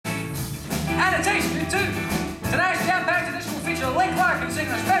And it takes two too. Tonight's jam-packed edition will feature Link Larkin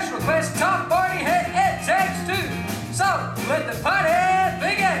singing a special request top party hit, It Takes Two. So, let the party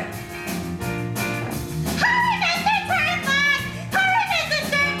begin. Hurry, Mr. Turnback! Hurry, Mr.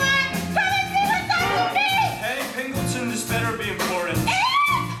 Turnback! Come and see what's on the street! Hey, Pingleton, this better be important.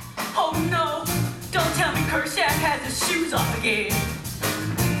 Oh no! Don't tell me Kershak has his shoes off again.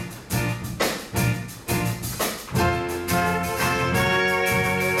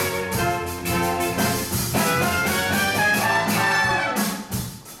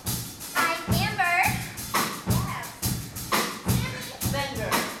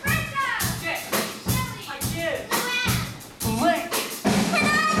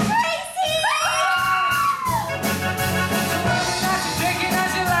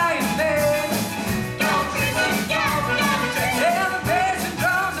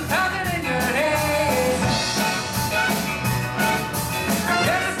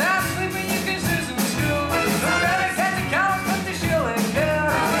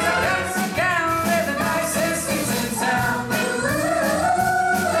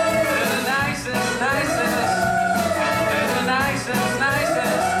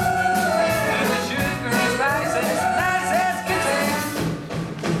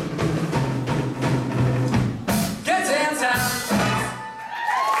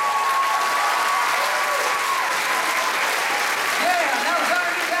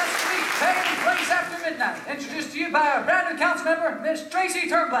 Introduced to you by our brand new council member, Miss Tracy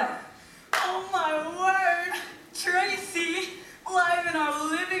Turnblack. Oh my word! Tracy, live in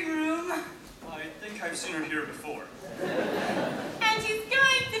our living room. I think I've seen her here before. And she's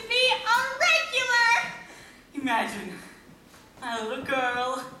going to be a regular! Imagine, a little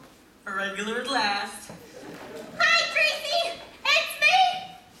girl, a regular at last. Hi, Tracy! It's me!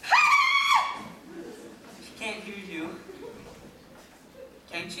 Hi! She can't hear you.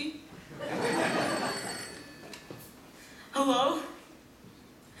 Can she? Hello?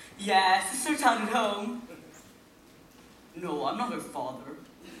 Yes, is Sir Town at home? No, I'm not her father.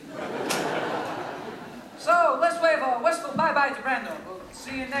 So, let's wave a wistful bye-bye to Brando. We'll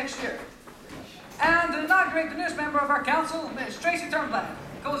see you next year. And to inaugurate the newest member of our council, Miss Tracy Turnblack.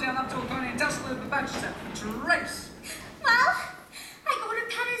 Cozy on up to a corner and tell us a little bit about yourself. Trace. Well, I go to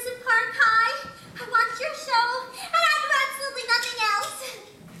Patterson Park High, I watch your show, and I do absolutely nothing else.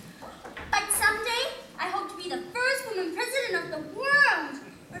 But someday, I hope to be the first woman president of the world.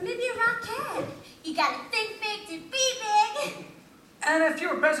 Or maybe a rockhead. You gotta think big to be big. And if you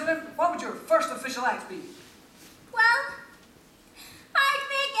were president, what would your first official act be? Well, I'd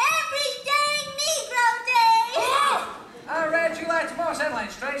make every day Negro Day. I read you like tomorrow's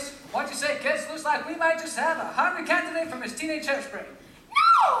headlines, Trace. What'd you say, kids? Looks like we might just have a hungry candidate for Miss Teenage Hairspray.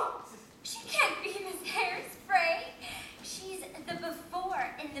 No! She can't be Miss Hairspray. She's the before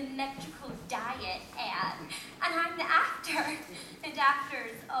in the metrical diet ad. And I'm the after. And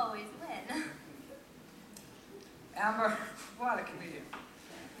afters always win. Amber, what a comedian.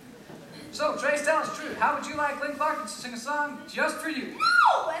 So, Trace, tell us true. How would you like Link Larkin to sing a song just for you?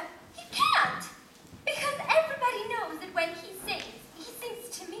 No! He can't! Because everybody knows that when he sings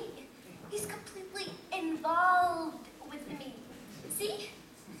to me. He's completely involved with me. See?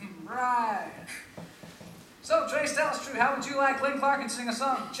 Right. So, Trace, tell us true. How would you like Link Larkin to sing a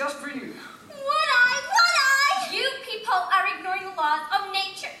song just for you? Would I? You people are ignoring the laws of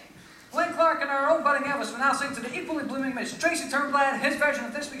nature. Link Larkin, our own budding Elvis, will now sing to the equally blooming Miss Tracy Turnblad his version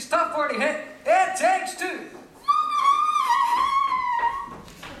of this week's top 40 hit, It Takes Two.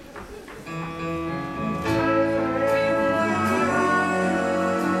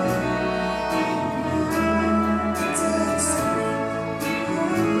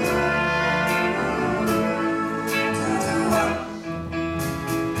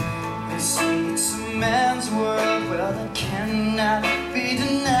 They say it's a man's world, well, it cannot be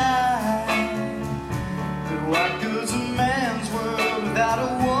denied. But what good's a man's world without a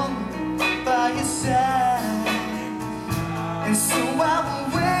woman by his side? And so I will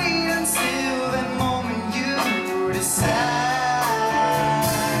wait until